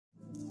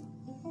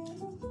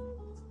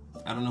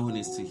I don't know who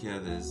needs to hear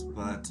this,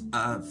 but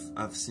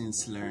I've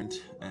since learned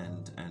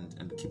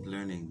and keep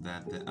learning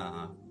that there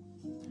are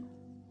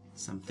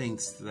some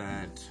things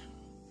that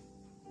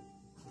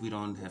we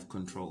don't have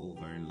control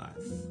over in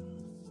life,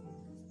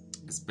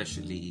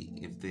 especially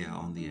if they are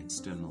on the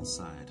external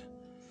side.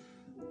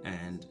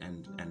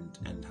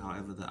 And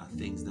however, there are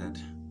things that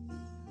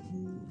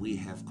we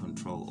have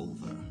control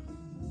over,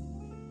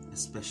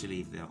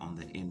 especially if they're on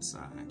the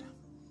inside.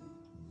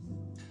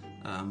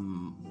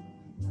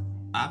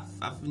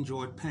 I've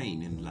enjoyed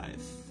pain in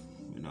life.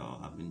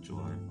 I've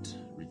enjoyed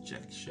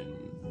rejection.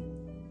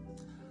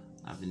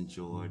 I've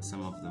enjoyed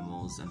some of the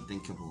most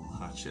unthinkable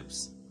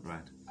hardships,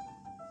 right?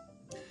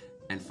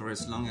 And for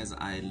as long as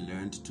I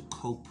learned to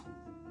cope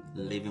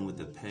living with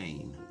the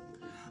pain,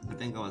 I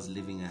think I was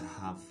living a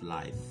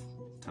half-life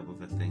type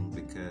of a thing,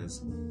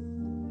 because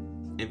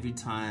every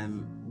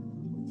time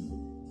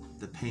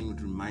the pain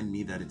would remind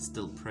me that it's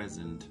still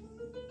present,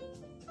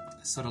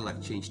 it sort of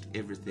like changed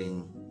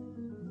everything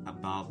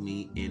about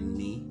me, in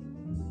me.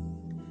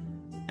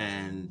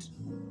 And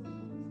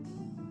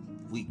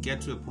we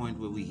get to a point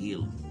where we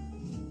heal,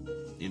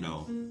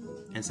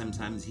 and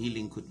sometimes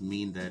healing could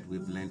mean that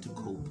we've learned to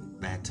cope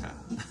better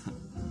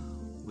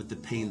with the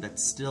pain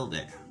that's still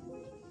there.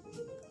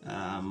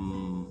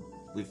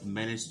 We've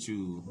managed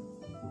to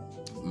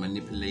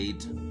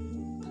manipulate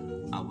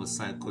our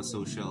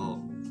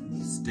psychosocial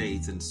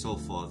states and so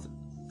forth,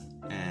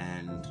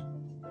 and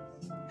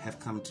have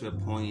come to a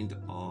point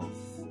of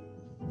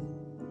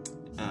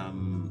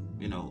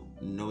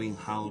knowing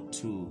how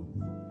to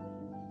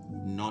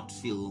not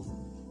feel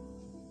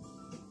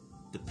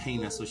the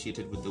pain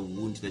associated with the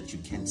wound that you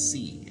can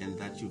see and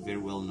that you very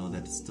well know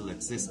that it still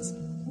exists,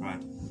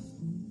 right?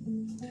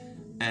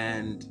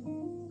 And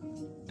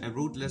a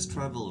road less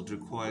traveled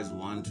requires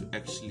one to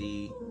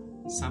actually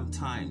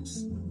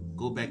sometimes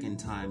go back in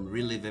time,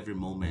 relive every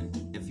moment,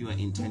 if you are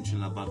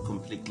intentional about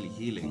completely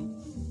healing.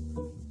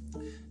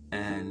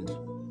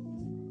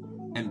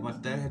 And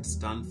what that has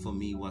done for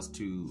me was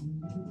to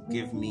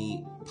give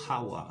me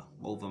power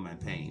over my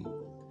pain,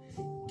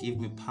 give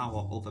me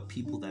power over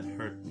people that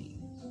hurt me,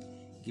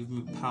 give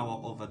me power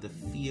over the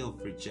fear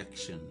of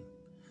rejection.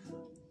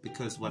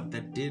 Because what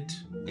that did,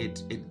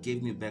 it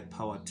gave me back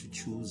power to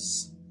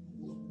choose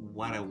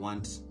what I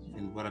want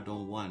and what I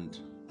don't want.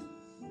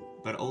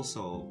 But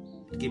also,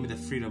 it gave me the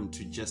freedom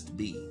to just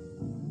be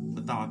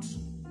without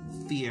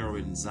fear or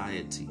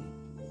anxiety.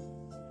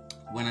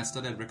 When I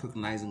started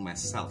recognizing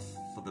myself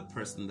for the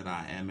person that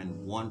I am and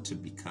want to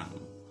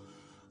become,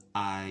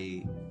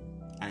 I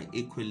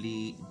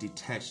equally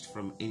detached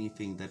from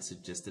anything that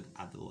suggested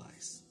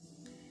otherwise.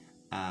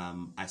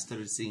 I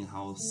started seeing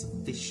how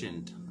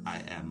sufficient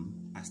I am.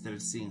 I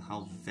started seeing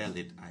how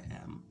valid I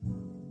am.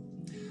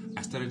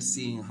 I started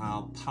seeing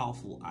how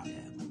powerful I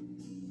am.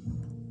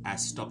 I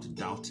stopped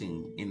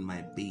doubting in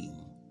my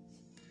being,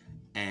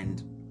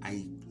 and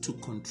I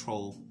took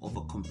control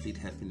over complete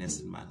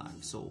happiness in my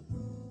life. So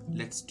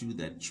let's do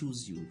that.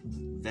 Choose you,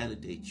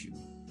 validate you.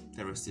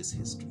 The rest is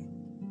history.